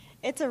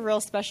It's a real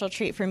special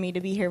treat for me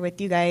to be here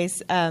with you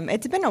guys.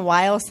 It's been a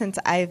while since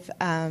I've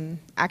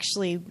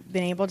actually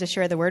been able to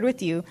share the word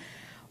with you.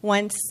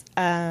 Once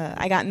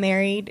I got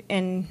married,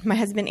 and my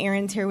husband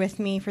Aaron's here with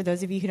me. For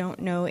those of you who don't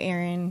know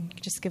Aaron,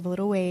 just give a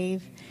little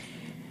wave.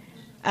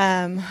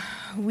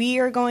 We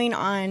are going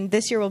on,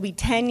 this year will be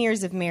 10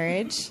 years of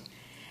marriage.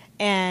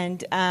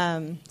 And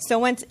so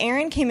once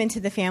Aaron came into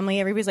the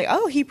family, everybody's like,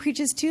 oh, he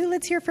preaches too?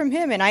 Let's hear from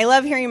him. And I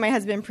love hearing my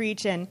husband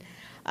preach. And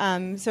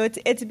so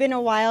it's been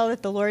a while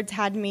that the Lord's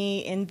had me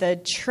in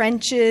the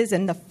trenches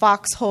and the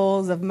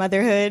foxholes of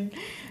motherhood,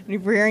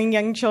 rearing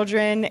young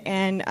children.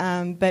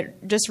 And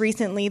but just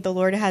recently, the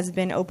Lord has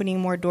been opening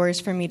more doors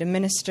for me to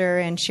minister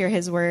and share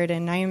His word.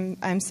 And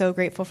I'm so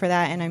grateful for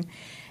that. And I'm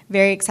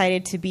very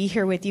excited to be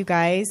here with you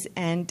guys.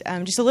 And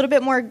just a little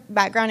bit more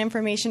background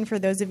information for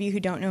those of you who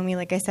don't know me.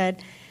 Like I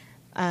said,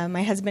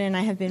 my husband and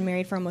I have been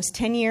married for almost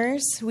 10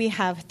 years. We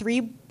have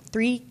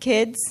three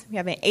kids. We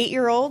have an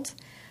 8-year-old,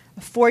 a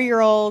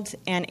 4-year-old,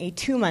 and a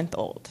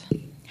 2-month-old.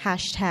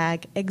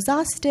 Hashtag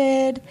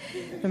exhausted.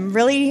 I'm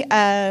really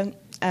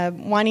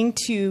wanting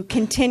to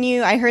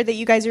continue. I heard that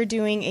you guys are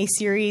doing a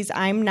series,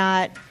 I'm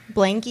Not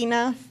Blank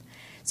Enough.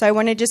 So I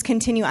want to just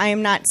continue, I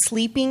am not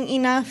sleeping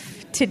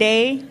enough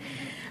today.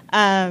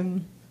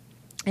 And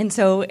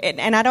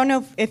I don't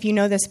know if you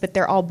know this, but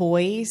they're all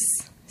boys.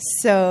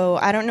 So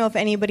I don't know if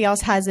anybody else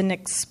has an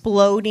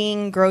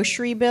exploding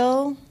grocery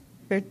bill.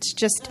 It's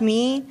just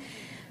me.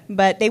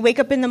 But they wake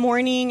up in the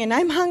morning and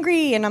I'm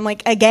hungry. And I'm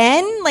like,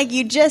 again? Like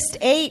you just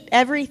ate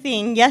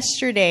everything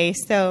yesterday.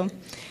 So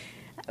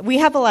we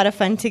have a lot of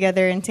fun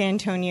together in San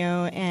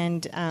Antonio.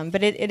 And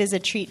but it is a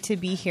treat to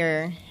be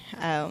here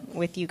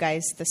with you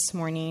guys this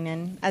morning.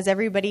 And as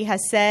everybody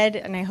has said,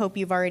 and I hope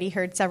you've already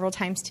heard several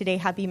times today,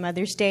 Happy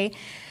Mother's Day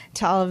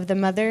to all of the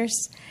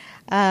mothers.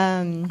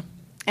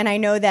 And I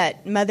know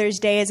that Mother's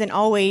Day isn't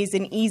always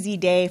an easy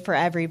day for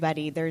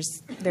everybody.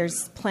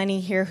 There's plenty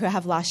here who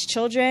have lost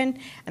children,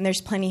 and there's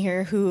plenty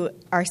here who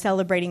are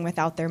celebrating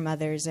without their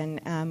mothers.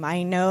 And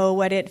I know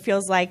what it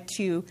feels like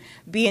to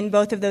be in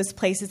both of those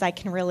places. I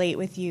can relate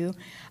with you.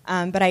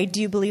 But I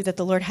do believe that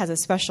the Lord has a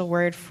special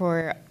word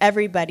for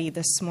everybody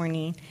this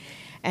morning.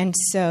 And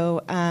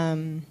so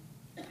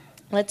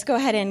let's go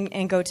ahead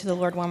and go to the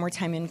Lord one more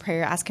time in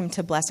prayer. Ask Him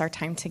to bless our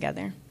time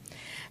together.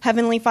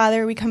 Heavenly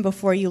Father, we come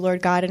before you,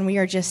 Lord God, and we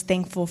are just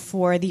thankful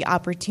for the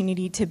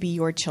opportunity to be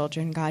your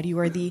children, God. You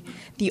are the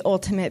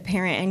ultimate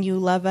parent, and you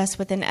love us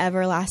with an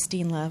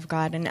everlasting love,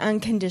 God, an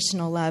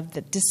unconditional love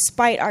that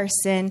despite our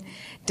sin,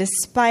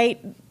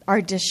 despite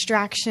our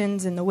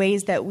distractions and the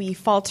ways that we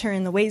falter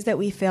and the ways that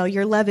we fail,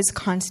 your love is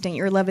constant.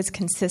 Your love is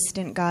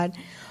consistent, God,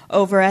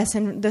 over us.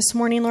 And this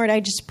morning, Lord, I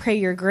just pray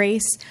your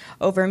grace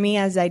over me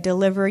as I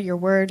deliver your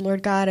word,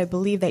 Lord God. I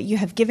believe that you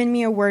have given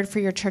me a word for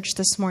your church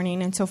this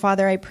morning. And so,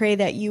 Father, I pray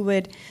that you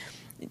would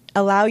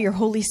allow your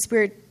Holy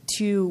Spirit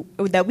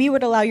that we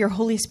would allow your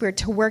Holy Spirit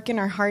to work in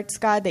our hearts,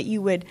 God, that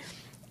you would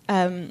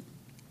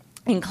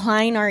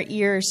incline our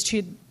ears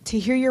to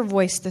hear your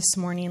voice this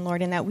morning,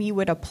 Lord, and that we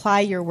would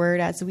apply your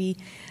word as we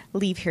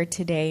leave here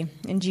today.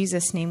 In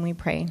Jesus' name we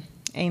pray.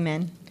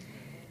 Amen.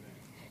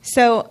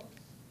 So,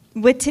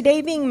 with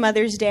today being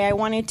Mother's Day, I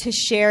wanted to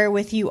share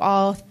with you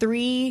all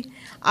 3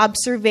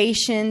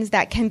 observations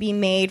that can be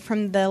made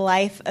from the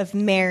life of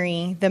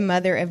Mary, the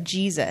mother of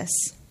Jesus.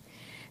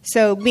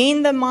 So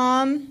being the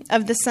mom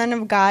of the Son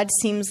of God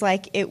seems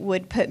like it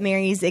would put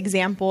Mary's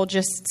example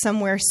just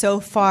somewhere so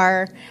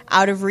far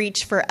out of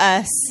reach for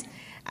us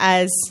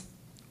as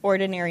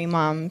ordinary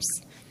moms.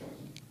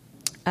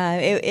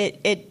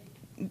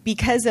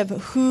 Because of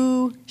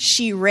who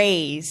she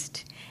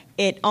raised,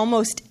 it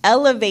almost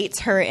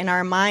elevates her in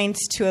our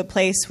minds to a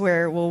place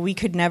where, well, we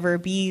could never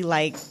be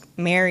like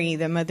Mary,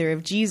 the mother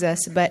of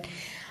Jesus. But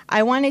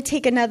I want to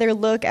take another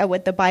look at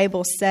what the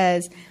Bible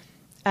says.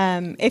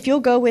 If you'll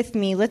go with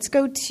me, let's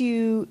go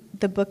to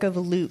the book of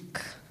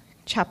Luke,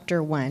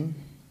 chapter 1.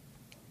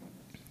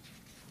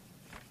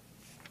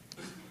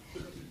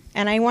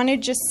 And I want to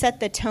just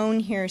set the tone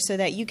here so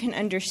that you can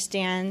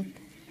understand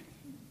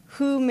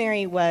who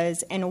Mary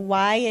was and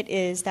why it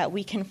is that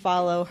we can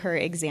follow her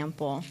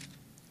example.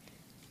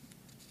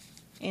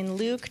 In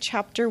Luke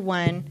chapter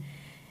 1,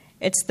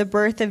 it's the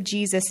birth of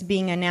Jesus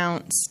being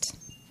announced.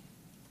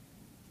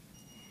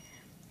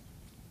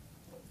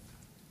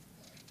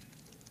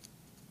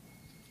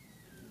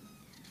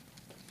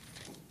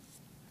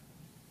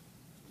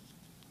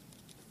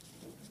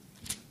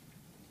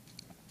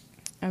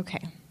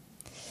 Okay.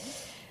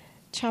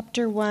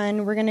 Chapter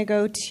 1, we're going to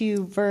go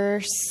to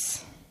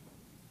verse...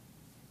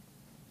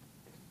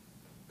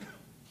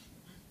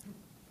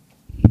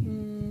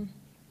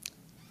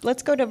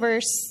 Let's go to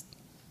verse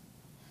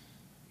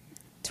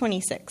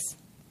 26.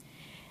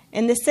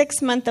 In the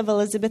 6th month of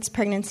Elizabeth's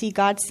pregnancy,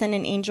 God sent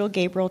an angel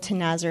Gabriel to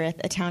Nazareth,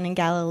 a town in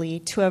Galilee,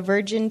 to a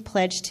virgin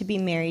pledged to be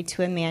married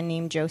to a man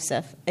named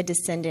Joseph, a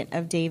descendant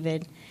of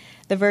David.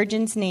 The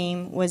virgin's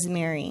name was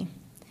Mary.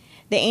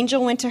 The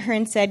angel went to her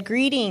and said,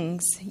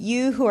 "Greetings,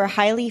 you who are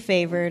highly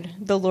favored,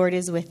 the Lord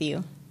is with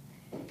you."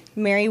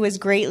 Mary was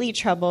greatly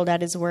troubled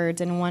at his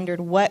words and wondered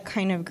what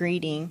kind of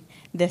greeting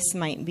this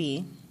might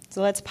be.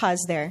 So let's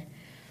pause there.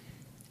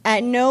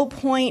 At no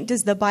point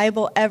does the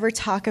Bible ever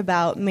talk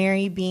about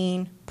Mary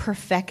being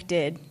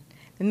perfected,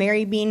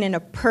 Mary being the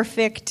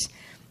perfect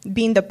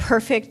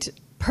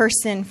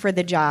person for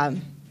the job.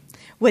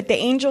 What the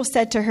angel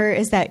said to her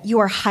is that you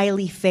are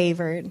highly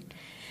favored.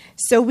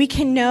 So we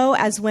can know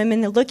as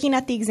women, looking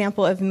at the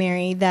example of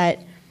Mary, that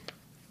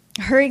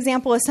her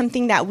example is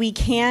something that we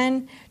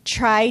can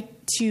try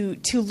to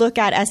look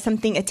at as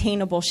something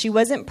attainable. She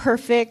wasn't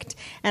perfect,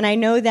 and I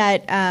know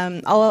that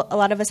a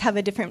lot of us have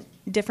a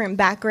different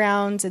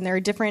backgrounds, and there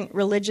are different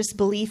religious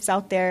beliefs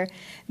out there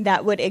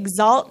that would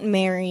exalt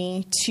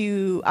Mary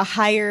to a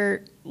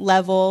higher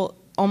level,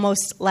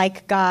 almost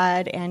like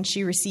God, and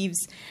she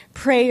receives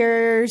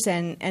prayers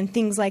and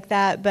things like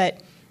that.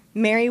 But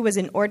Mary was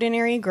an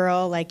ordinary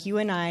girl like you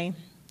and I.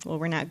 Well,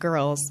 we're not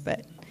girls,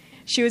 but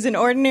she was an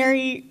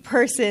ordinary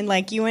person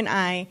like you and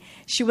I.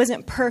 She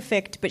wasn't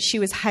perfect, but she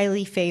was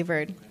highly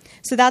favored.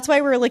 So that's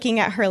why we're looking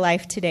at her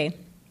life today.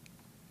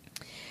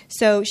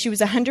 So she was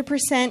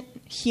 100%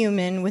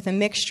 human with a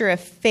mixture of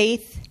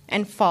faith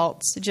and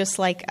faults, just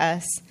like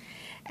us.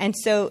 And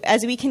so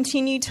as we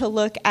continue to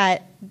look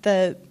at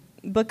the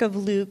book of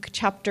Luke,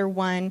 chapter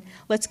 1,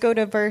 let's go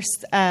to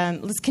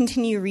let's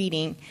continue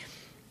reading.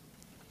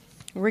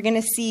 We're going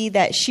to see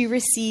that she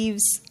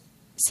receives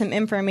some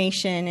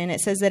information, and it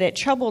says that it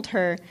troubled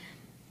her.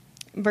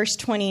 Verse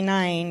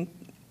 29,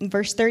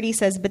 verse 30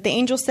 says, "But the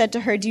angel said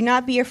to her, 'Do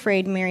not be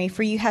afraid, Mary,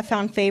 for you have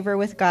found favor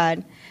with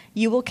God.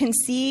 You will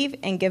conceive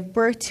and give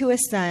birth to a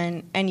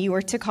son, and you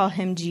are to call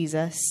him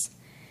Jesus.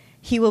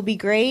 He will be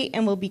great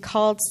and will be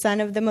called Son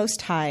of the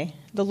Most High.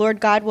 The Lord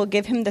God will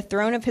give him the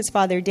throne of his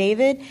father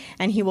David,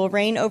 and he will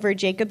reign over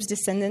Jacob's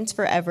descendants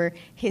forever.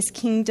 His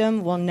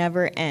kingdom will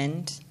never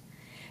end.'"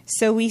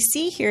 So we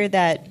see here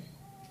that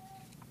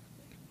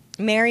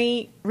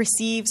Mary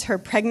receives her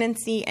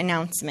pregnancy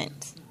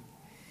announcement.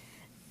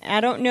 I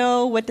don't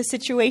know what the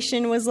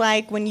situation was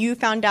like when you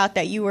found out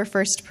that you were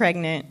first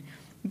pregnant,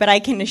 but I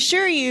can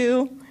assure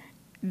you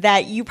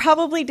that you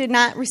probably did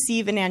not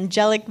receive an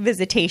angelic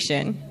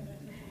visitation.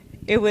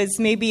 It was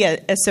maybe a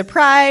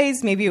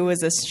surprise, maybe it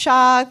was a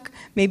shock,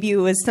 maybe it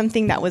was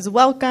something that was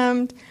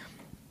welcomed.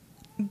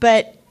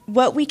 But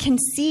what we can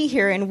see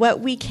here and what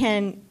we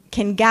can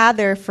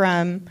gather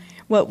from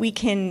what we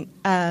can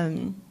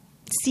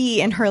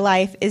see in her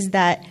life is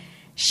that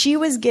she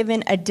was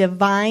given a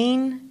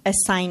divine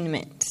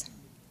assignment.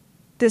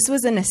 This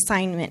was an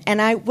assignment.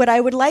 And what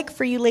I would like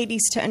for you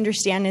ladies to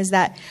understand is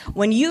that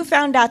when you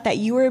found out that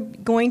you were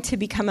going to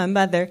become a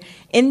mother,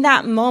 in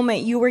that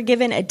moment you were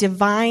given a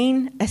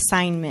divine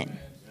assignment.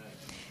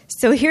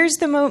 So here's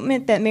the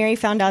moment that Mary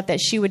found out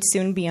that she would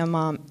soon be a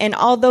mom. And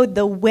although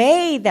the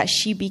way that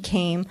she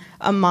became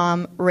a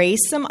mom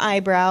raised some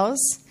eyebrows,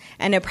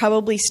 and it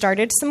probably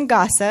started some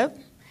gossip,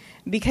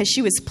 because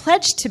she was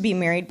pledged to be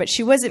married, but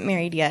she wasn't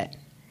married yet,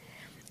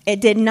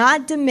 it did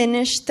not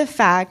diminish the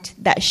fact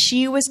that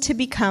she was to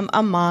become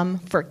a mom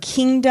for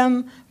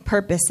kingdom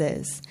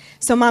purposes.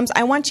 So moms,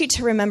 I want you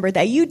to remember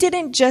that you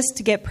didn't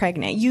just get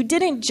pregnant. You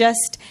didn't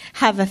just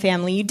have a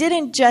family. You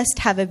didn't just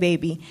have a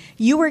baby.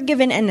 You were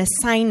given an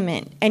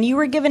assignment, and you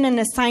were given an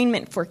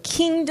assignment for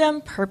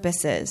kingdom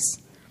purposes.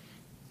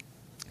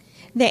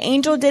 The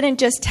angel didn't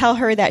just tell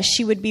her that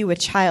she would be with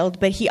child,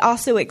 but he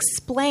also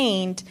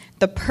explained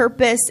the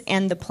purpose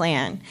and the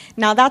plan.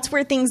 Now, that's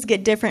where things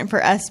get different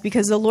for us,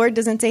 because the Lord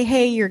doesn't say,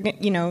 hey, you're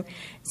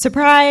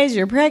surprise,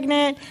 you're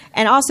pregnant,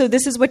 and also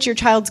this is what your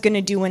child's going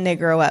to do when they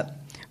grow up.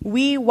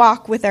 We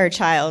walk with our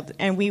child,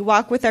 and we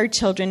walk with our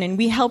children, and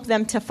we help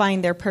them to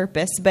find their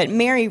purpose. But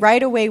Mary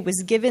right away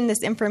was given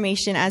this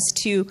information as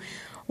to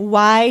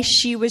why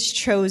she was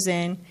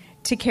chosen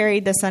to carry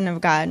the Son of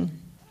God.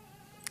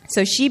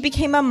 So she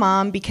became a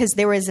mom because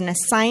there was an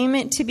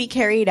assignment to be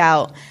carried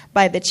out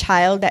by the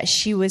child that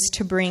she was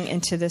to bring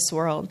into this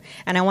world.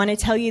 And I want to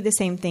tell you the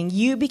same thing.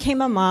 You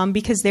became a mom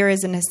because there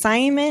is an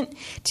assignment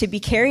to be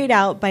carried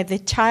out by the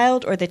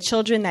child or the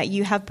children that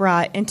you have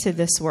brought into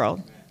this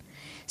world.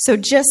 So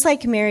just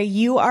like Mary,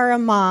 you are a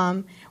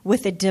mom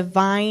with a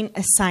divine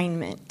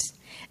assignment.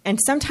 And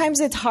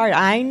sometimes it's hard.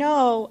 I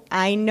know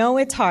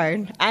it's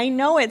hard. I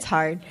know it's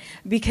hard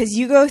because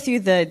you go through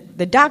the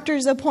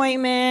doctor's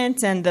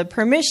appointments and the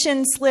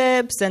permission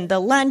slips and the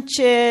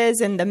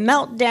lunches and the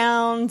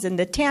meltdowns and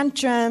the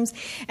tantrums,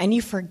 and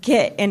you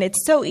forget. And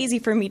it's so easy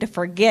for me to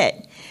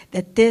forget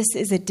that this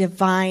is a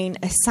divine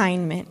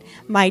assignment.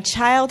 My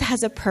child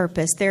has a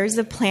purpose. There is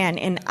a plan,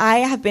 and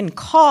I have been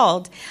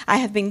called. I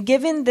have been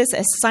given this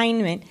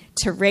assignment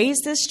to raise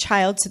this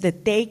child so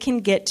that they can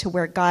get to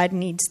where God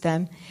needs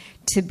them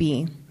to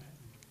be.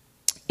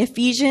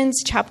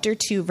 Ephesians chapter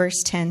 2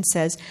 verse 10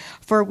 says,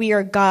 "For we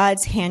are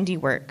God's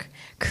handiwork,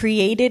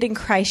 created in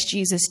Christ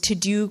Jesus to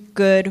do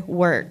good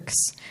works,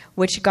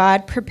 which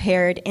God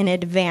prepared in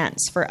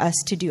advance for us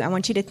to do." I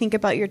want you to think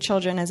about your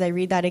children as I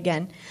read that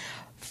again.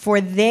 For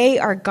they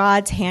are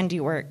God's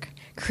handiwork,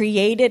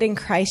 created in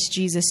Christ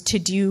Jesus to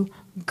do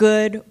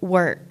good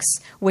works,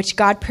 which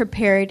God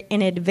prepared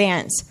in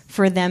advance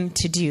for them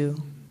to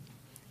do.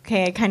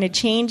 Okay, I kind of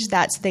changed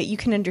that so that you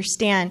can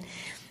understand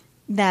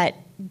that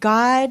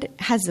God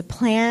has a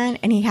plan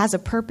and he has a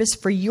purpose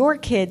for your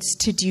kids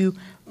to do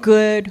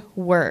good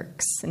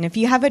works. And if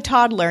you have a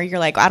toddler, you're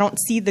like, I don't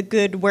see the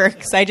good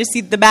works. I just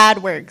see the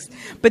bad works.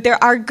 But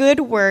there are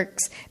good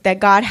works that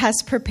God has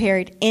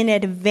prepared in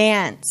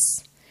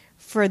advance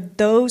for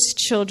those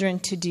children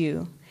to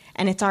do.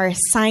 And it's our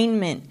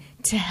assignment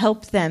to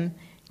help them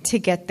to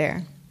get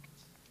there.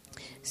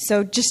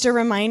 So just a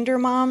reminder,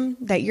 Mom,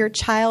 that your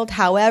child,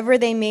 however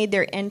they made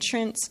their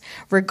entrance,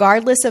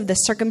 regardless of the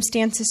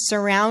circumstances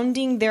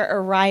surrounding their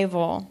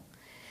arrival,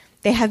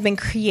 they have been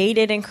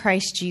created in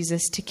Christ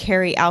Jesus to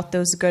carry out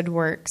those good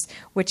works,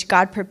 which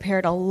God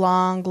prepared a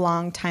long,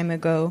 long time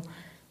ago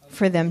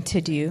for them to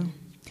do.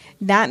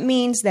 That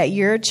means that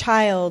your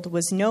child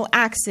was no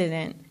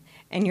accident,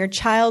 and your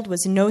child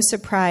was no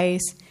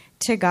surprise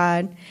to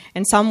God.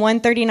 In Psalm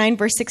 139,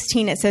 verse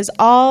 16, it says,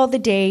 all the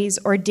days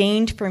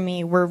ordained for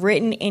me were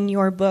written in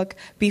your book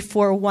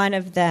before one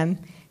of them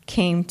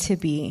came to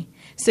be.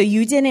 So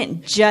you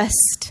didn't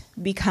just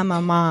become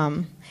a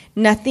mom.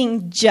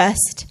 Nothing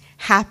just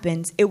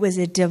happens. It was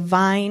a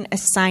divine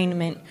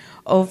assignment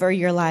over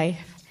your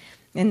life.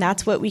 And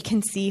that's what we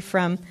can see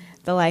from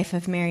the life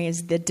of Mary,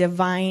 is the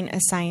divine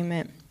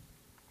assignment.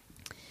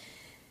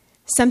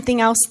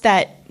 Something else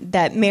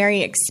that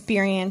Mary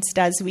experienced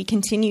as we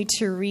continue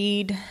to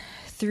read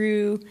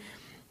through,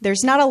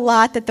 there's not a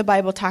lot that the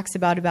Bible talks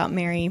about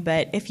Mary,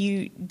 but if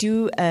you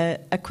do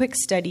a quick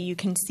study, you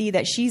can see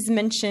that she's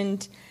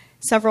mentioned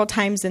several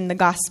times in the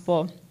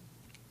gospel.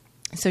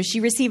 So she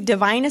received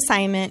divine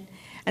assignment,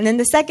 and then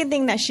the second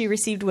thing that she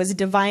received was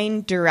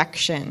divine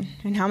direction.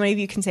 And how many of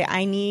you can say,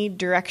 I need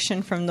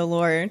direction from the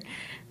Lord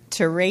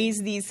to raise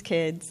these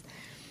kids?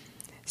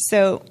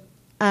 So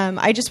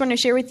I just want to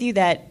share with you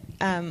that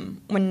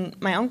when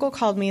my uncle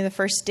called me the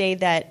first day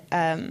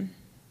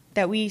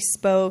that we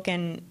spoke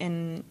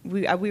and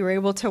we were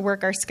able to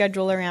work our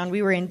schedule around,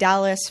 we were in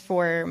Dallas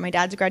for my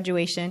dad's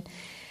graduation,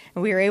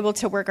 and we were able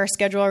to work our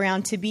schedule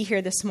around to be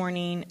here this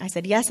morning. I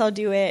said, yes, I'll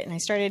do it. And I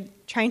started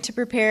trying to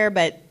prepare,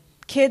 but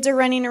kids are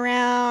running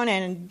around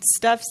and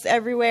stuff's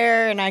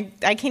everywhere, and I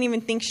can't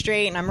even think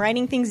straight, and I'm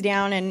writing things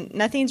down, and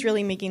nothing's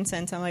really making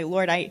sense. I'm like,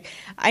 Lord,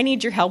 I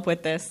need your help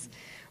with this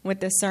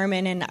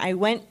sermon. And I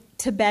went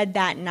to bed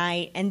that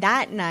night, and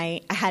that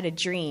night I had a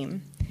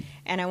dream.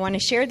 And I want to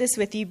share this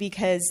with you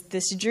because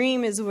this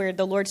dream is where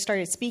the Lord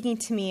started speaking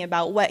to me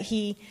about what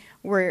he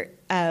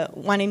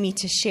wanted me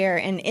to share.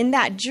 And in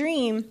that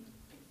dream,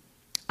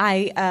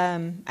 I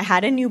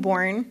had a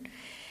newborn,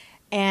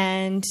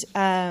 and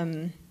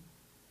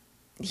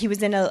he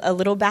was in a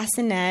little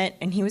bassinet,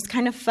 and he was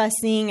kind of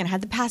fussing, and I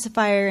had the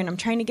pacifier, and I'm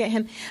trying to get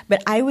him.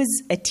 But I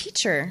was a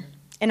teacher,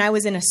 and I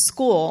was in a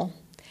school,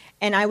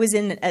 and I was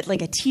in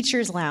a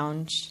teacher's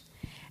lounge.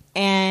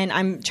 And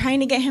I'm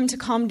trying to get him to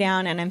calm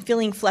down, and I'm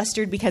feeling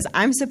flustered because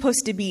I'm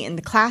supposed to be in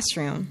the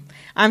classroom.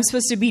 I'm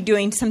supposed to be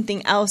doing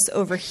something else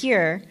over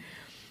here.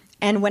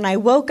 And when I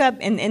woke up,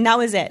 and that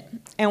was it.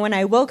 And when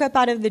I woke up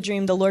out of the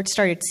dream, the Lord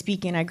started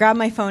speaking. I grabbed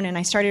my phone, and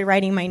I started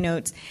writing my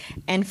notes.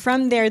 And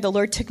from there, the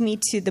Lord took me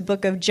to the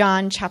book of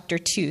John, chapter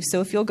 2.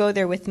 So if you'll go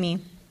there with me.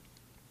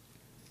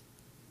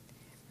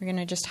 We're going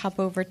to just hop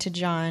over to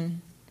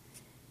John,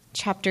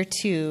 chapter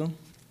 2.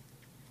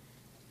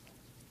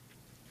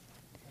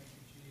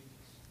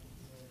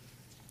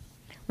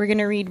 We're going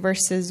to read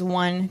verses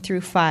 1 through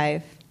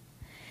 5. It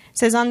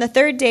says, on the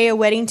third day, a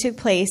wedding took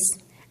place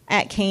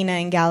at Cana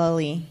in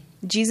Galilee.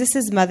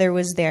 Jesus' mother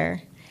was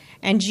there,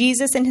 and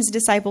Jesus and his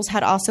disciples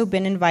had also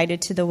been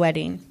invited to the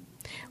wedding.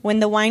 When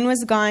the wine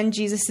was gone,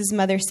 Jesus'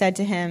 mother said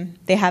to him,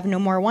 they have no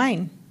more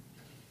wine.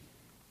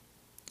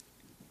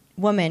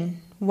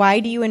 Woman, why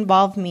do you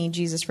involve me?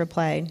 Jesus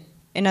replied.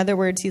 In other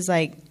words, he's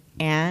like,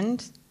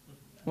 and?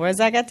 What does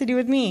that got to do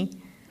with me?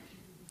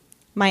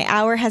 My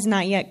hour has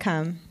not yet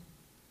come.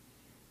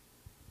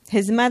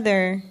 His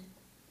mother,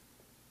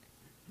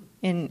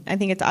 and I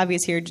think it's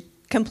obvious here,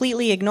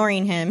 completely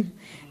ignoring him,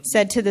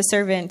 said to the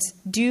servants,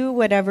 do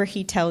whatever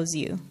he tells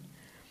you.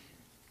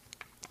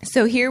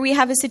 So here we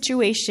have a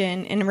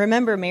situation, and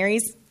remember,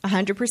 Mary's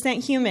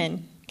 100%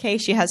 human. Okay,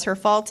 she has her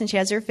faults and she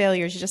has her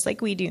failures, just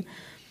like we do.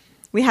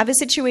 We have a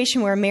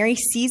situation where Mary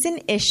sees an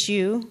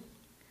issue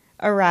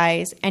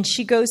arise, and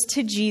she goes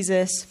to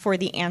Jesus for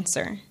the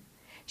answer.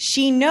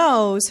 She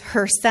knows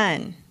her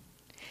son.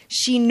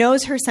 She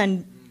knows her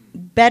son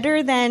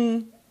better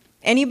than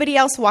anybody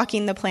else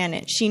walking the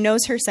planet. She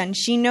knows her son.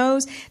 She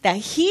knows that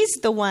he's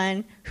the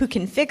one who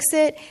can fix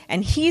it,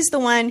 and he's the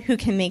one who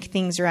can make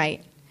things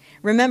right.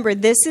 Remember,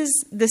 this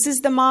is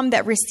the mom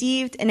that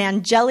received an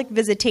angelic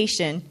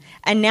visitation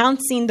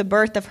announcing the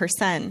birth of her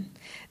son.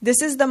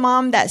 This is the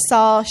mom that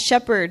saw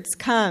shepherds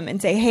come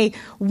and say, hey,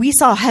 we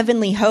saw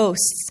heavenly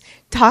hosts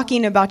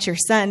talking about your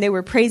son. They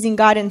were praising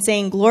God and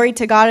saying, glory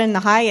to God in the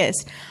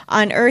highest,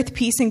 on earth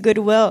peace and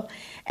goodwill.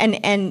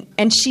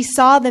 And she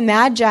saw the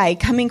Magi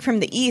coming from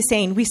the east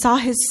saying, we saw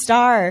his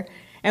star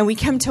and we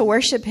come to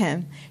worship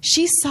him.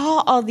 She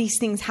saw all these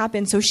things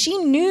happen. So she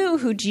knew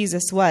who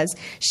Jesus was.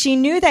 She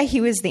knew that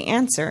he was the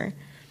answer.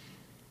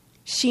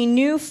 She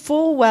knew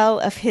full well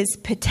of his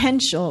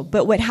potential,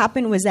 but what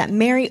happened was that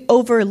Mary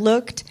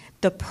overlooked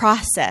the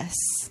process.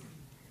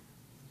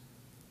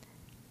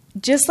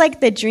 Just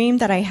like the dream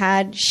that I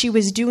had, she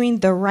was doing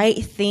the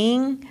right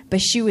thing, but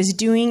she was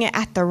doing it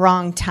at the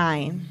wrong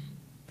time.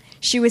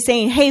 She was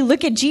saying, hey,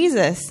 look at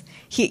Jesus.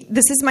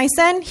 This is my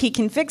son. He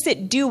can fix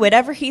it. Do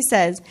whatever he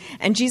says.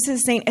 And Jesus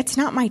is saying, it's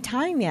not my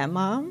time yet,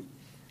 Mom.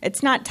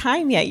 It's not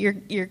time yet.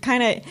 You're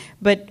kind of,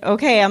 but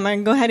okay, I'm going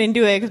to go ahead and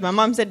do it because my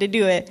mom said to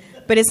do it.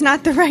 But it's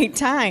not the right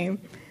time.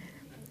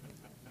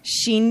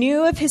 She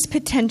knew of his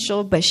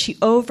potential, but she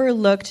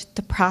overlooked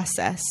the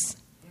process.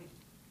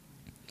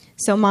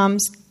 So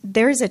moms,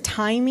 there's a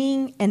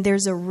timing and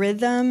there's a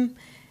rhythm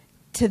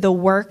to the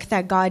work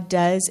that God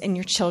does in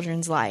your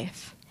children's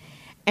life.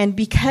 And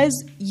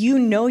because you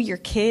know your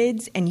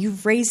kids and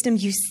you've raised them,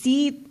 you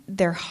see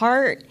their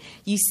heart,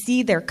 you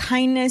see their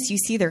kindness, you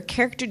see their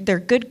character, their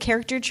good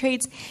character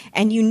traits,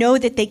 and you know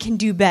that they can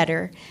do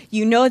better.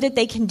 You know that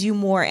they can do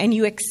more, and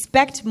you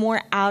expect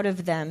more out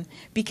of them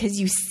because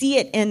you see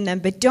it in them.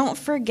 But don't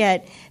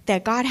forget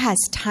that God has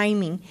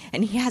timing,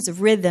 and he has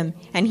rhythm,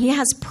 and he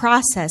has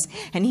process,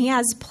 and he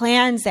has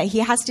plans that he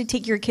has to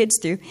take your kids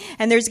through.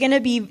 And there's going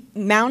to be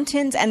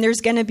mountains and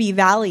there's going to be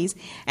valleys.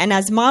 And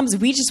as moms,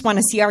 we just want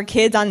to see our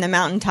kids on the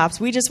mountaintops.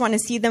 We just want to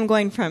see them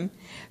going from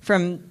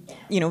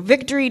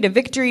victory to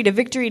victory to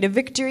victory to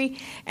victory.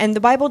 And the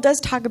Bible does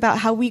talk about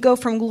how we go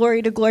from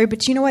glory to glory.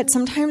 But you know what?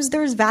 Sometimes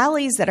there's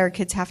valleys that our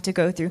kids have to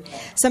go through.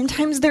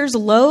 Sometimes there's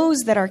lows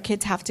that our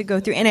kids have to go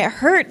through. And it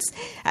hurts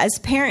as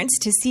parents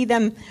to see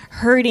them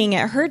hurting.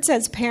 It hurts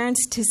as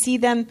parents to see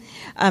them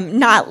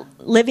not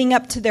living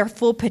up to their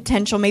full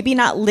potential, maybe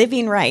not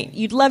living right.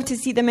 You'd love to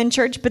see them in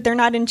church, but they're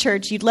not in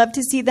church. You'd love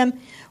to see them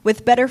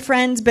with better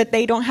friends, but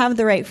they don't have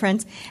the right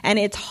friends. And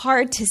it's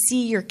hard to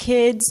see your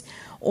kids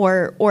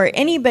or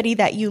anybody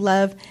that you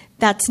love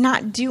that's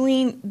not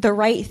doing the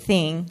right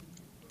thing.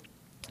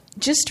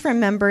 Just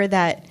remember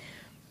that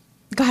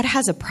God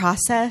has a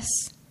process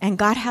and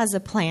God has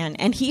a plan,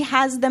 and he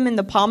has them in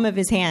the palm of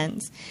his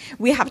hands.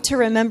 We have to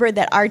remember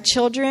that our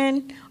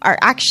children are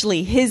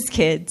actually his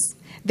kids.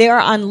 They are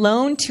on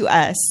loan to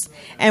us,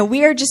 and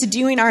we are just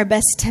doing our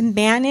best to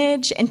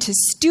manage and to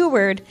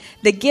steward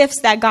the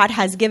gifts that God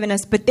has given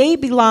us, but they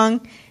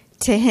belong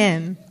to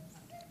him.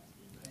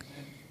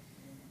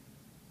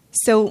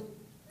 So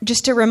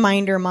just a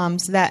reminder,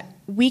 moms, that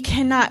we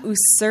cannot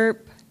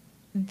usurp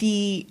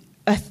the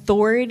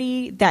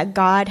authority that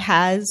God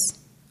has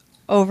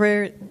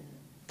over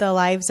the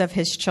lives of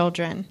his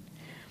children.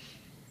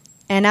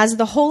 And as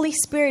the Holy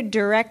Spirit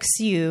directs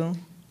you,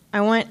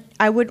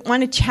 I would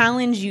want to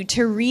challenge you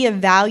to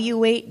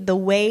reevaluate the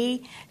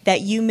way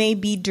that you may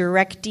be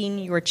directing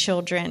your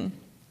children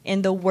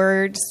in the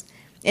words,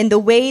 in the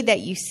way that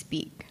you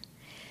speak.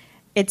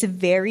 It's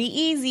very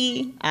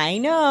easy, I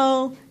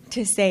know,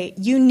 to say,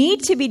 you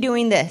need to be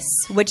doing this,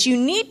 what you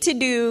need to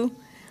do,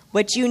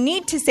 what you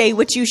need to say,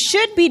 what you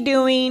should be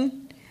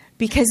doing,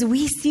 because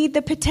we see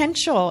the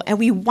potential and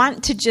we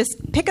want to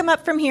just pick them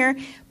up from here,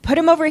 put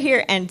them over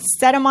here, and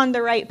set them on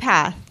the right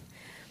path.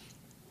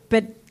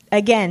 But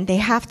again, they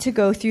have to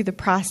go through the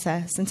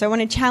process. And so I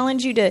want to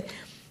challenge you to,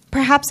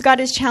 perhaps God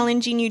is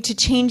challenging you to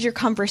change your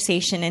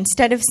conversation.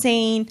 Instead of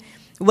saying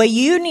what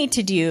you need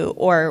to do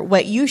or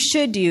what you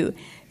should do,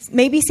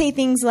 maybe say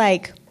things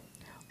like,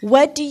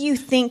 what do you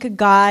think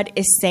God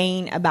is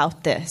saying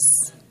about this?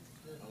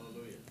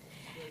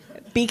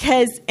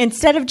 Because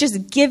instead of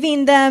just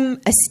giving them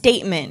a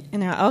statement,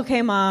 and they're,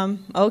 okay, mom,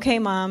 all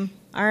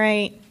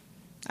right,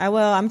 I will,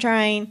 I'm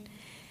trying.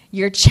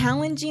 You're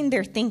challenging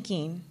their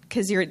thinking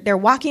because they're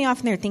walking off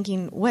and they're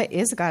thinking, what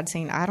is God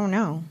saying? I don't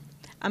know.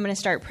 I'm going to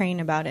start praying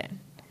about it.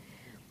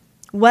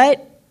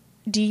 What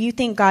do you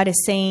think God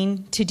is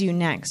saying to do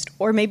next?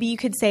 Or maybe you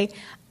could say,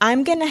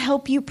 I'm going to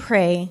help you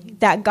pray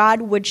that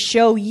God would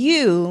show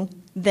you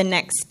the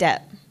next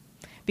step.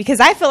 Because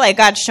I feel like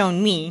God's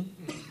shown me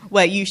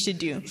what you should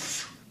do.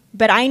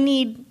 But I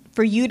need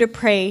for you to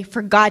pray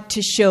for God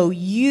to show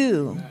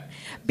you.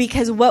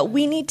 Because what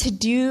we need to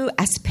do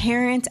as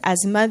parents,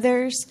 as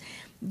mothers,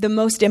 the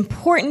most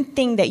important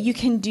thing that you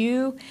can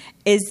do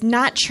is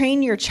not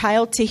train your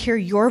child to hear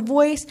your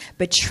voice,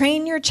 but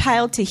train your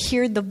child to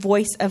hear the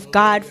voice of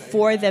God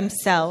for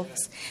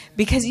themselves.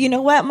 Because you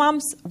know what,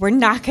 moms? We're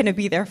not going to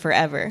be there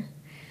forever.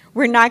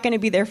 We're not going to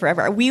be there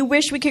forever. We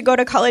wish we could go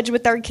to college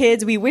with our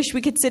kids. We wish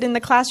we could sit in the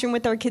classroom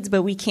with our kids,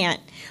 but we can't.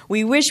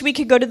 We wish we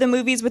could go to the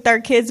movies with our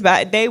kids,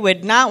 but they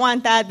would not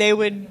want that. They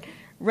would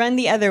run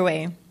the other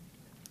way.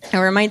 It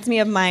reminds me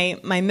of my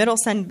middle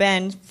son,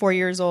 Ben, 4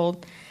 years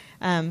old.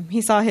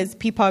 He saw his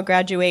Peepaw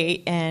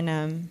graduate,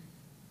 and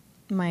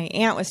my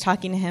aunt was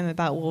talking to him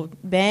about, well,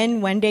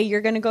 Ben, one day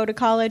you're going to go to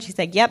college. He's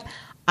like, yep,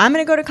 I'm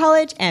going to go to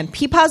college, and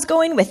Peepaw's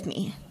going with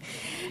me.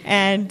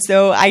 And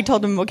so I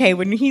told him, okay,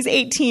 when he's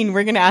 18,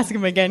 we're going to ask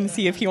him again to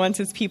see if he wants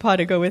his Peepaw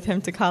to go with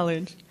him to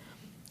college.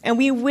 And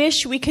we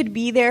wish we could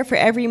be there for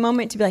every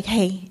moment to be like,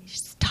 hey,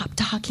 stop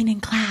talking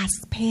in class,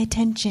 pay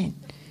attention.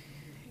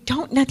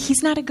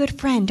 he's not a good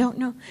friend. Don't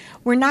know.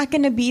 We're not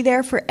going to be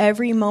there for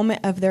every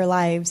moment of their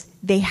lives.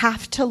 They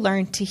have to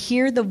learn to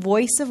hear the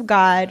voice of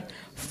God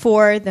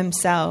for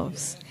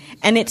themselves.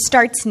 And it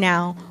starts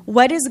now.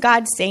 What is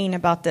God saying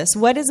about this?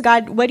 What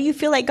do you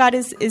feel like God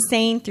is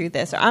saying through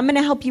this? Or I'm going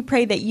to help you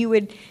pray that you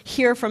would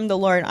hear from the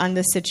Lord on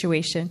this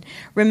situation.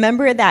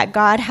 Remember that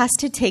God has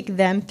to take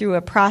them through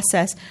a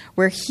process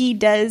where he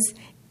does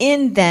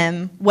in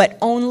them what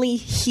only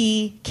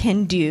he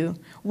can do.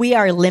 We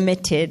are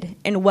limited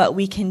in what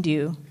we can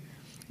do.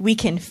 We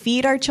can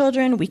feed our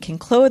children. We can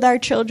clothe our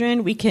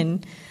children. We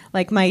can,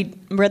 like my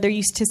brother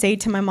used to say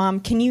to my mom,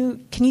 can you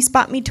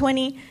spot me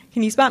 20?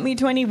 Can you spot me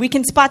 20? We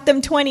can spot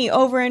them 20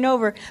 over and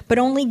over, but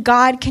only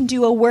God can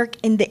do a work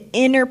in the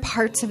inner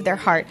parts of their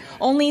heart.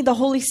 Only the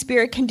Holy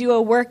Spirit can do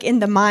a work in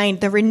the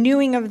mind, the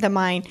renewing of the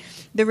mind,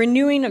 the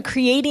renewing of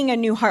creating a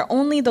new heart.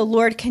 Only the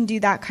Lord can do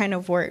that kind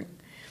of work.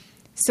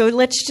 So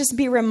let's just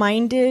be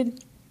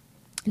reminded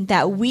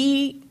that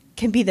we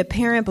can be the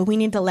parent, but we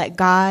need to let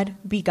God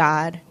be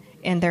God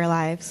in their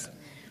lives.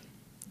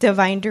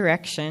 Divine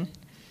direction.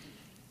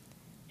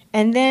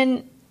 And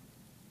then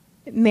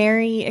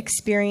Mary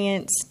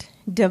experienced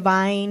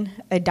divine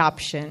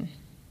adoption.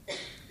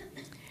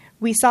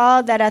 We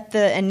saw that at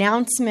the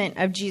announcement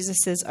of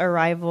Jesus'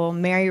 arrival,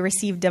 Mary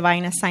received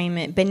divine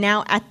assignment. But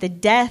now at the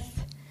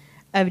death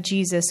of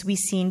Jesus, we've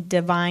seen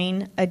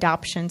divine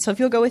adoption. So if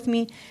you'll go with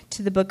me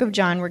to the book of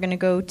John, we're going to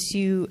go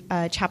to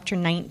chapter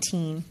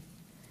 19.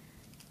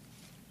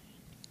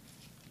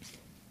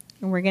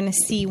 And we're going to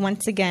see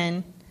once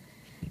again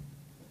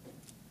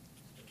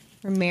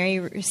where Mary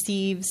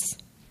receives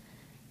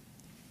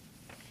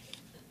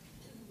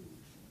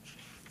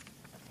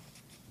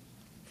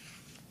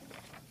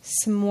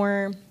some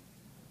more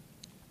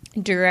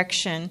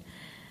direction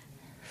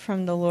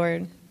from the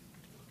Lord.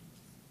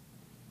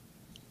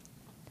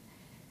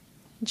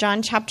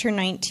 John chapter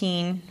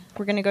 19,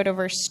 we're going to go to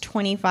verse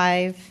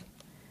 25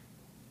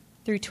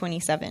 through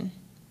 27.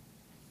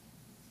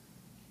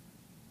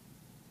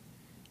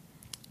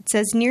 It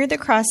says, near the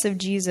cross of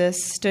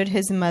Jesus stood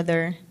his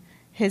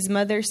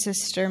mother's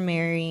sister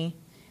Mary,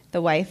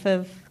 the wife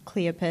of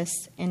Cleopas,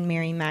 and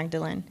Mary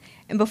Magdalene.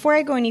 And before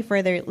I go any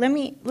further, let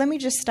me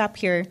just stop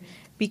here,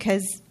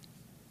 because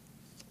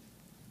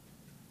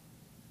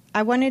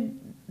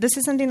this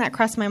is something that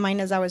crossed my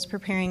mind as I was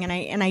preparing,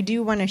 and I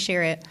do want to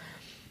share it.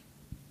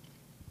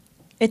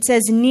 It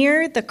says,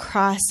 near the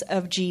cross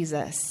of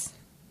Jesus.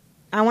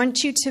 I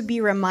want you to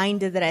be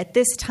reminded that at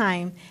this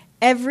time,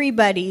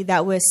 everybody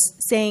that was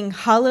saying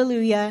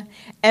hallelujah,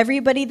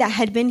 everybody that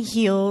had been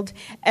healed,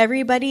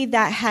 everybody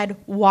that had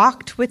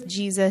walked with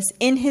Jesus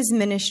in his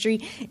ministry,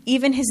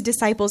 even his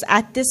disciples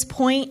at this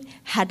point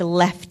had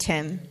left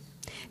him.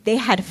 They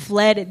had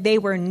fled. They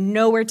were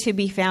nowhere to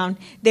be found.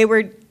 They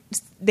were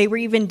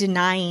even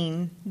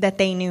denying that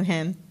they knew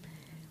him.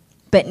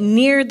 But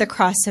near the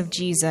cross of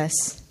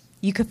Jesus,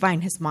 you could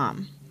find his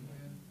mom.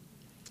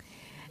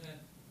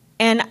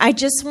 And I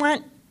just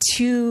want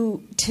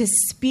to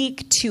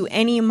speak to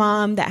any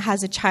mom that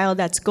has a child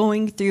that's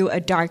going through a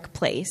dark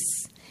place,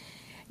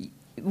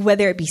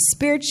 whether it be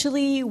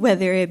spiritually,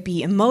 whether it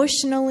be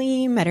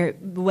emotionally,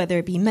 whether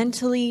it be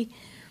mentally.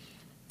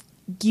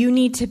 You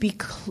need to be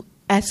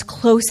as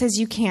close as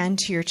you can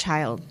to your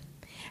child.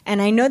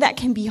 And I know that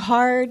can be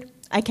hard.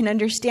 I can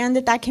understand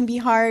that can be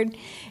hard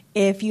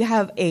if you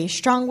have a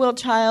strong-willed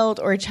child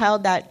or a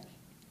child that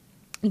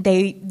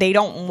they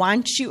don't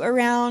want you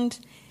around.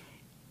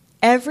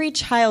 Every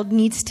child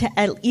needs to,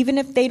 even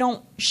if they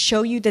don't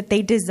show you that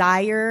they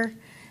desire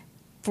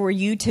for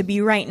you to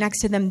be right next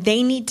to them,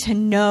 they need to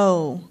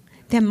know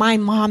that my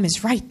mom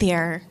is right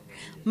there.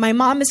 My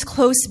mom is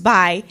close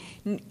by.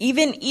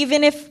 Even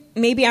if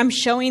maybe I'm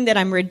showing that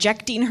I'm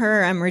rejecting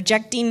her, I'm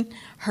rejecting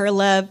her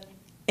love,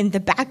 in the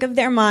back of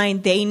their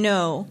mind, they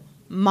know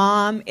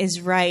mom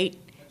is right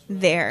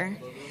there.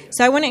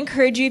 So I want to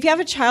encourage you, if you have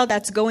a child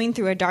that's going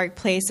through a dark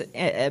place,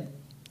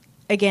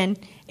 again,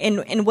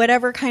 in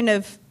whatever kind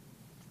of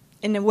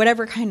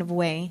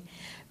way,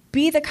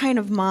 be the kind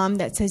of mom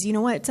that says, you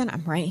know what, son,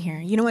 I'm right here.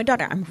 You know what,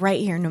 daughter, I'm right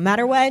here. No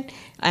matter what,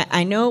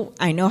 I know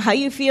how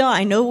you feel.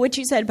 I know what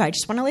you said, but I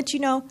just want to let you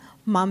know,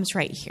 mom's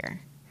right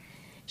here.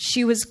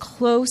 She was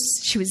close.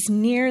 She was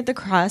near the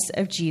cross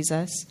of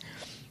Jesus.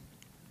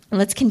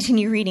 Let's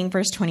continue reading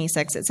verse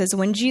 26. It says,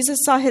 when Jesus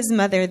saw his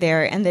mother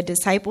there and the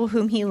disciple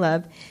whom he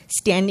loved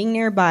standing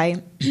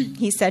nearby,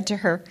 he said to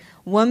her,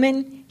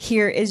 woman,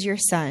 here is your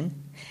son.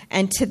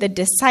 And to the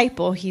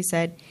disciple, he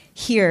said,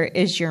 here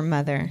is your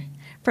mother.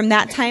 From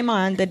that time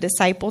on, the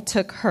disciple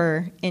took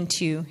her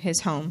into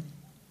his home.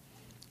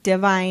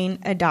 Divine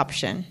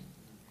adoption.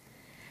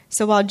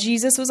 So while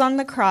Jesus was on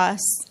the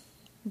cross,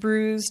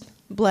 bruised,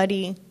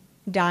 bloody,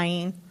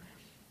 dying,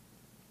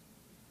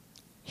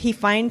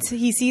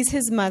 he sees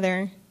his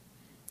mother,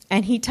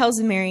 and he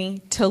tells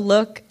Mary to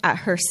look at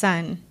her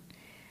son,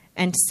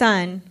 and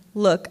son,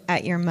 look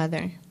at your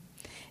mother.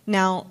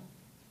 Now,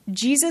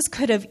 Jesus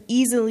could have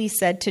easily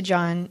said to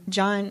John,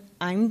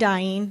 I'm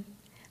dying.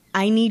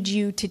 I need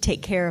you to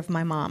take care of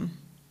my mom.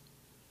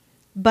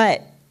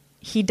 But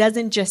he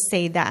doesn't just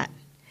say that.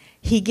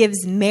 he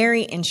gives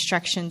Mary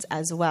instructions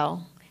as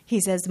well. He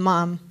says,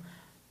 Mom,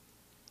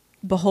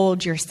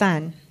 behold your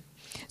son.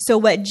 So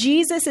what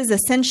Jesus is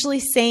essentially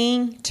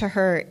saying to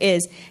her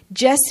is,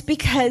 just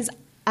because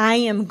I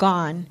am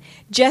gone,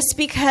 just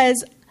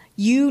because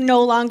you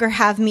no longer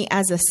have me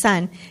as a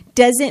son,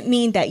 doesn't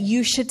mean that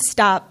you should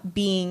stop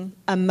being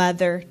a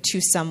mother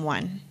to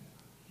someone.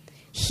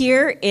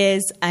 Here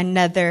is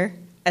another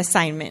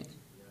assignment.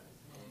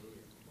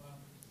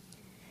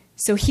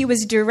 So he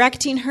was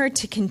directing her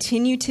to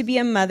continue to be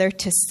a mother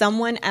to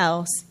someone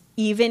else,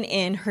 even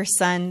in her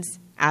son's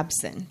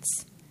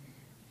absence.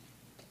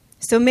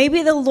 So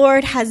maybe the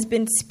Lord has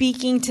been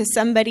speaking to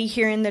somebody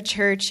here in the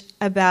church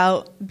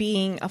about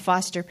being a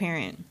foster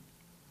parent.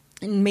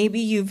 And maybe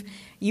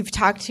you've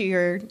talked to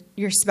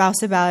your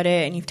spouse about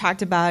it, and you've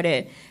talked about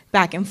it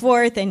back and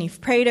forth, and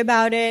you've prayed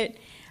about it.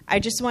 I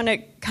just want to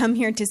come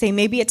here to say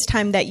maybe it's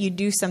time that you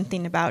do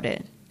something about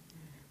it.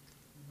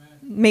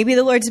 Maybe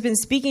the Lord's been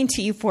speaking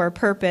to you for a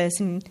purpose,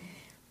 and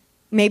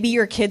maybe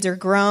your kids are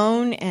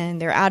grown and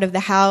they're out of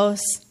the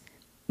house.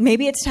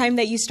 Maybe it's time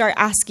that you start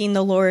asking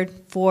the Lord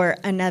for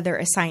another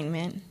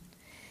assignment.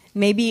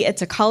 Maybe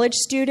it's a college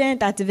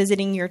student that's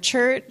visiting your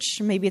church.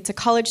 Maybe it's a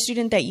college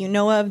student that you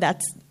know of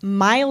that's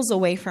miles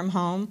away from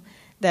home,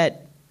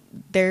 that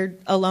they're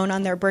alone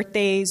on their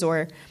birthdays,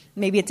 or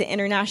maybe it's an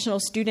international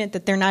student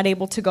that they're not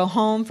able to go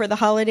home for the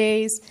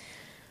holidays.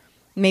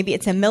 Maybe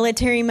it's a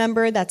military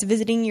member that's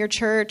visiting your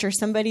church, or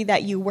somebody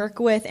that you work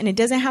with. And it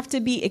doesn't have to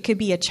be, it could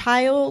be a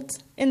child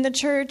in the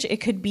church. It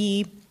could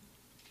be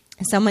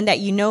someone that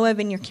you know of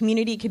in your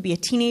community. It could be a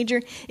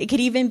teenager. It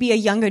could even be a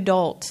young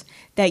adult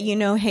that you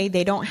know, hey,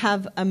 they don't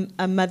have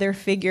a mother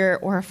figure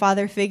or a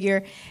father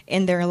figure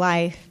in their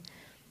life.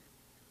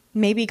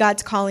 Maybe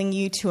God's calling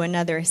you to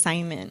another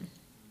assignment.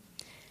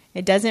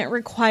 It doesn't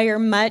require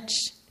much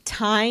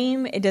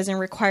time. It doesn't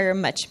require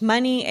much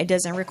money. It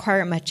doesn't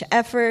require much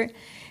effort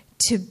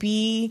to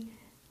be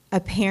a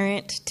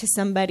parent to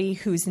somebody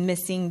who's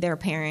missing their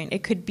parent.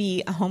 It could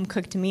be a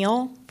home-cooked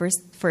meal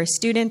for a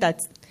student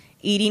that's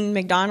eating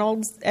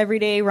McDonald's every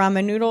day,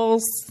 ramen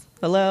noodles.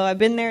 Hello, I've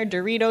been there.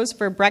 Doritos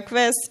for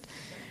breakfast.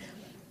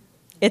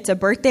 It's a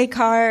birthday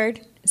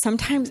card.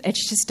 Sometimes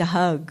it's just a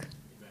hug.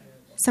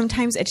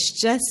 Sometimes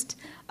it's just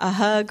a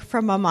hug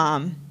from a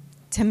mom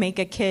to make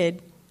a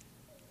kid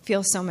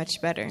feel so much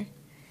better.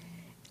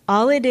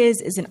 All it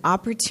is an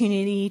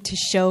opportunity to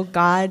show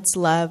God's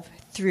love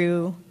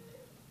through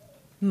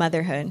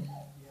motherhood.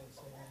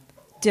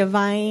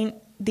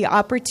 The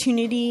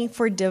opportunity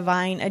for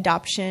divine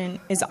adoption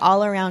is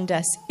all around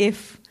us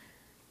if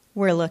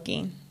we're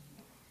looking.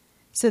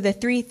 So the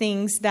three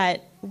things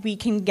that we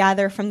can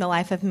gather from the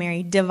life of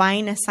Mary: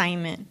 divine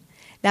assignment.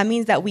 That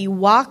means that we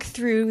walk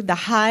through the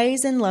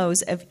highs and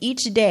lows of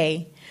each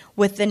day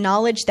with the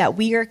knowledge that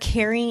we are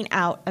carrying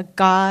out a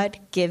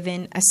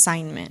God-given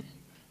assignment.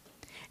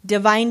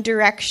 Divine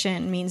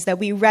direction means that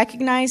we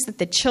recognize that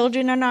the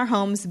children in our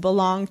homes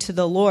belong to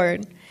the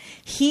Lord.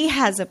 He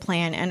has a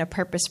plan and a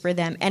purpose for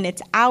them, and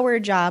it's our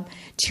job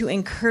to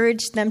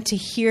encourage them to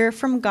hear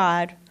from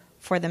God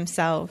for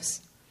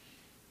themselves.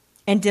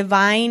 And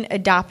divine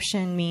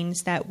adoption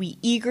means that we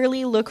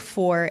eagerly look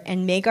for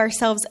and make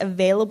ourselves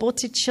available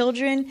to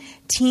children,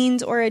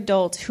 teens, or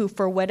adults who,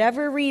 for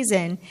whatever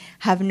reason,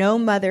 have no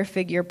mother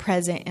figure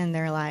present in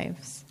their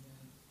lives.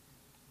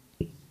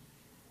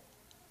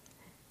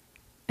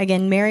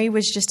 Again, Mary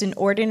was just an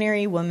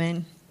ordinary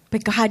woman,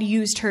 but God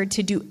used her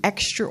to do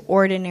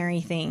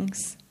extraordinary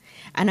things.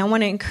 And I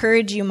want to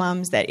encourage you,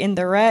 moms, that in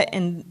the rut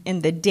and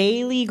in the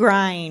daily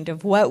grind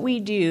of what we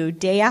do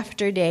day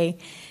after day,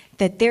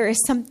 that there is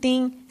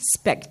something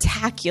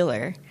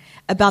spectacular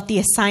about the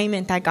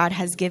assignment that God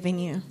has given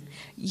you.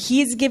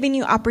 He's given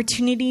you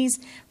opportunities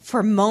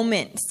for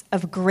moments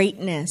of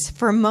greatness,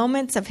 for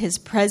moments of His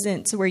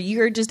presence where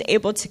you're just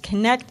able to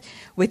connect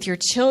with your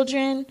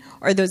children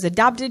or those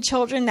adopted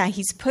children that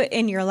He's put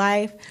in your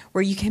life,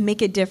 where you can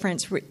make a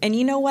difference. And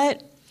you know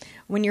what?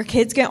 When your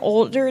kids get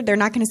older, they're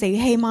not going to say,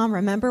 hey, Mom,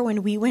 remember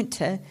when we went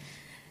to,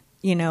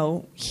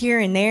 here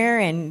and there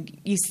and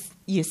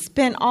you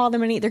spent all the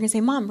money? They're going to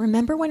say, Mom,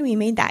 remember when we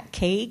made that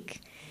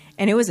cake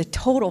and it was a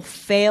total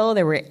fail?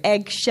 There were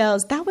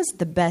eggshells. That was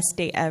the best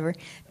day ever.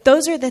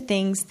 Those are the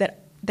things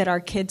that our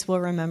kids will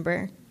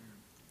remember.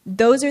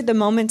 Those are the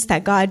moments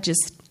that God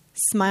just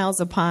smiles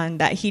upon,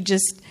 that He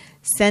just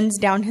sends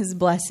down His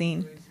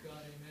blessing.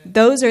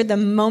 Those are the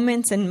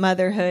moments in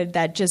motherhood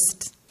that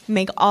just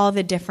make all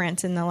the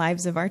difference in the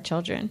lives of our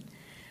children.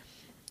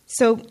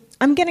 So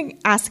I'm going to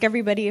ask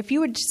everybody if you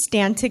would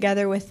stand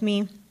together with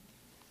me.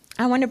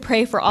 I want to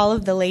pray for all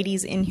of the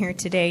ladies in here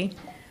today.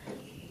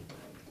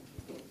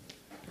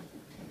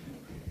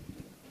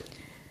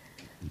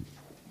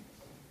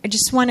 I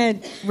just want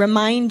to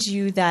remind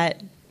you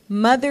that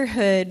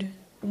motherhood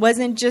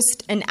wasn't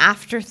just an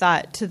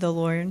afterthought to the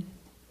Lord.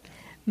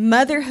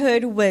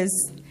 Motherhood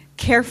was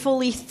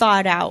carefully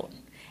thought out,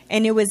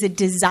 and it was a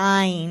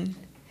design.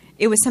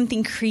 It was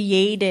something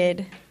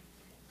created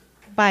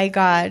by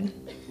God.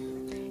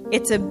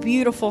 It's a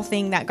beautiful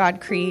thing that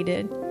God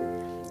created.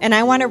 And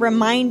I want to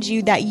remind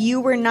you that you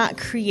were not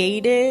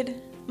created,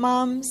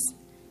 moms,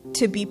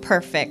 to be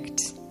perfect.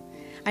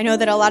 I know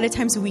that a lot of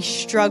times we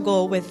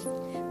struggle with,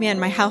 man,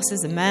 my house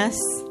is a mess.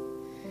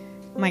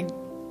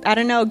 I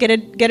don't know, get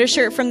a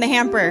shirt from the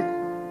hamper.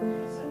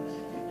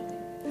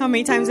 How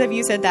many times have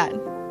you said that?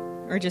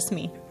 Or just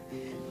me?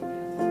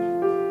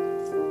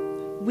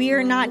 We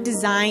are not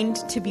designed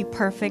to be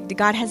perfect.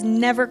 God has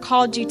never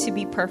called you to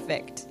be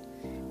perfect.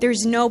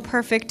 There's no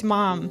perfect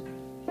mom.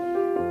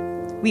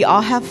 We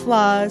all have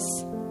flaws,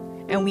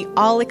 and we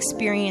all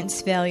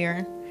experience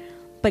failure.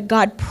 But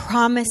God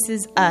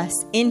promises us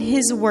in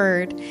His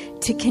Word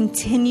to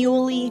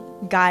continually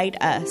guide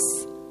us.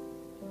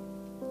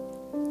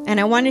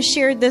 And I want to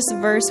share this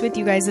verse with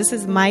you guys. This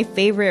is my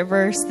favorite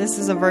verse. This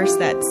is a verse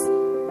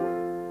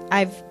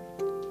I've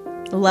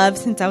loved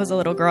since I was a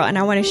little girl. And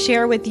I want to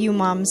share with you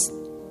moms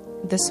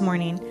this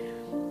morning.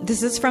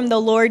 This is from the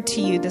Lord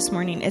to you this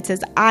morning. It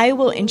says, I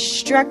will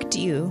instruct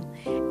you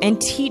and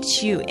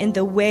teach you in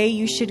the way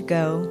you should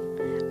go.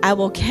 I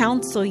will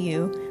counsel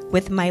you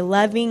with my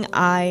loving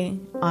eye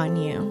on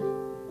you.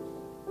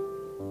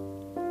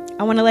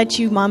 I want to let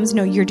you moms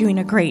know you're doing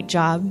a great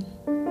job.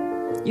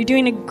 You're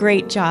doing a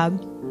great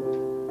job.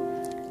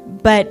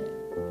 But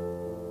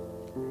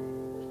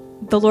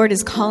the Lord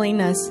is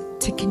calling us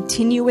to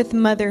continue with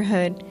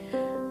motherhood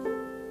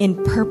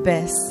in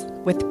purpose,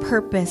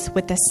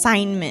 with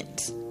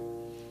assignment.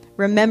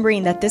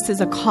 Remembering that this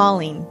is a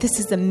calling. This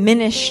is a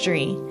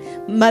ministry.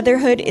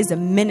 Motherhood is a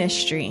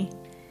ministry.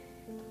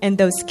 And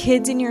those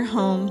kids in your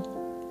home,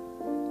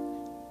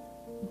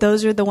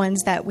 those are the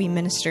ones that we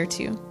minister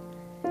to.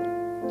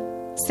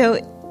 So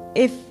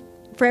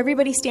for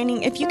everybody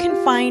standing, if you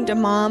can find a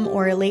mom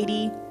or a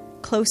lady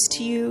close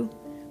to you,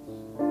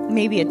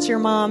 maybe it's your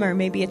mom or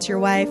maybe it's your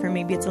wife or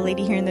maybe it's a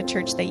lady here in the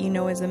church that you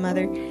know as a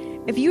mother,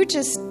 if you would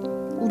just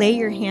lay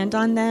your hand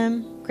on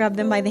them, grab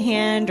them by the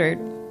hand or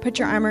put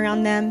your arm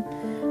around them,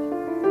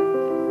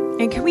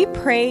 and can we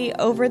pray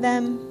over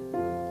them?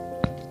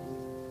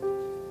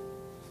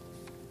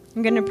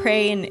 I'm going to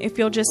pray, and if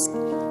we'll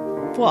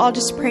all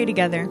just pray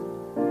together.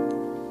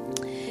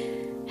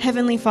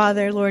 Heavenly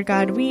Father, Lord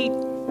God, we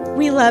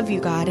love you,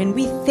 God, and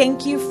we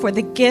thank you for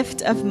the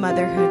gift of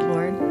motherhood,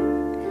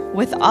 Lord.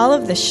 With all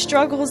of the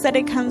struggles that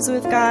it comes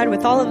with, God,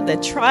 with all of the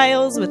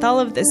trials, with all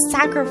of the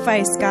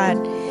sacrifice, God,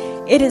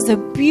 it is a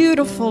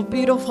beautiful,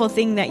 beautiful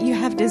thing that you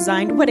have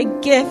designed. What a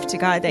gift,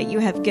 God, that you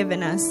have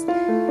given us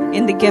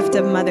in the gift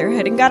of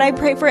motherhood. And God, I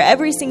pray for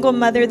every single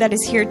mother that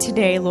is here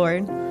today,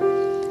 Lord.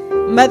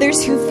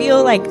 Mothers who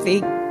feel like they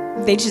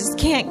just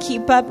can't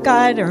keep up,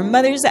 God, or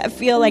mothers that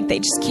feel like they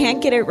just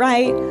can't get it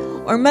right,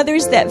 or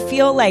mothers that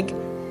feel like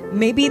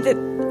maybe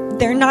that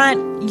they're not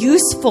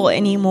useful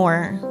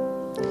anymore.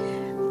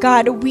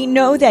 God, we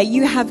know that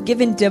you have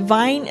given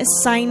divine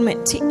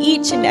assignment to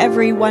each and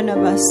every one of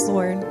us,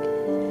 Lord.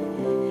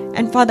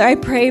 And Father, I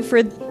pray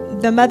for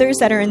the mothers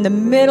that are in the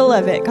middle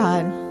of it,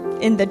 God,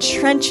 in the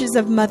trenches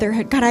of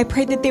motherhood. God, I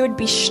pray that they would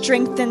be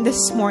strengthened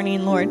this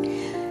morning, Lord,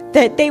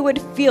 that they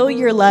would feel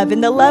your love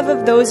and the love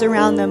of those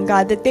around them,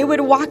 God, that they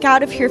would walk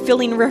out of here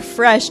feeling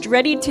refreshed,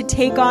 ready to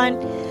take on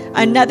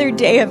another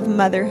day of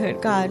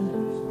motherhood, God.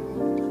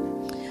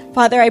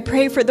 Father, I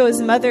pray for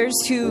those mothers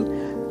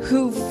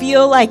who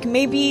feel like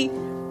maybe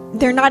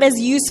they're not as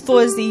useful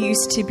as they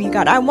used to be,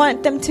 God. I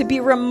want them to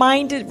be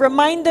remind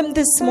them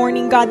this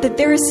morning, God, that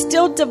there is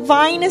still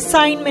divine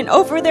assignment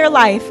over their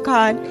life,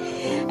 God.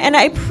 And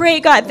I pray,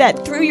 God,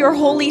 that through your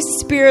Holy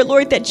Spirit,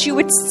 Lord, that you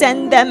would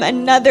send them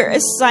another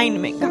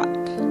assignment, God.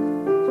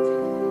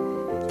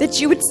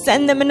 That you would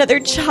send them another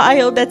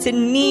child that's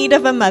in need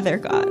of a mother,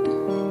 God.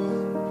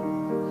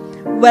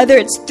 Whether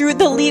it's through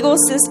the legal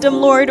system,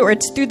 Lord, or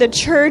it's through the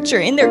church or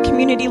in their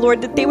community,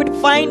 Lord, that they would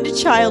find a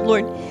child,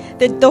 Lord,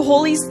 that the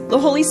Holy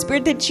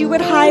Spirit, that you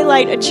would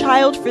highlight a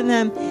child for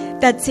them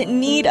that's in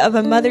need of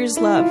a mother's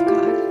love,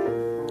 God.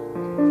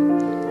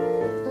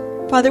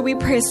 Father, we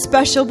pray a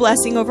special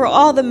blessing over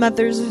all the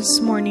mothers this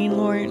morning,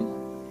 Lord.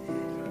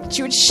 That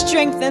you would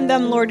strengthen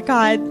them, Lord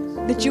God.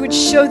 That you would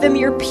show them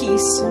your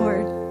peace,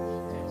 Lord.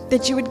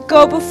 That you would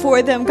go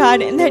before them,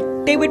 God, and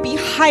that they would be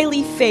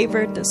highly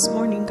favored this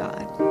morning,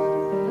 God.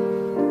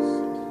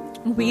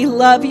 We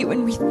love you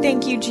and we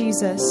thank you,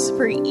 Jesus,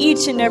 for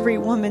each and every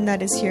woman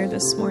that is here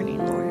this morning,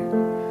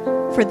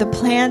 Lord. For the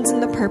plans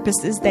and the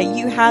purposes that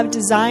you have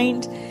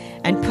designed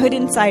and put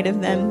inside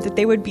of them, that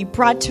they would be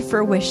brought to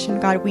fruition,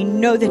 God. We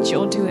know that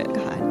you'll do it,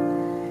 God.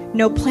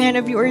 No plan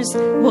of yours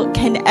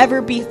can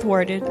ever be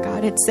thwarted,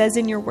 God. It says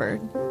in your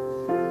word.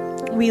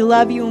 We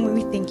love you and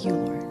we thank you,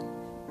 Lord.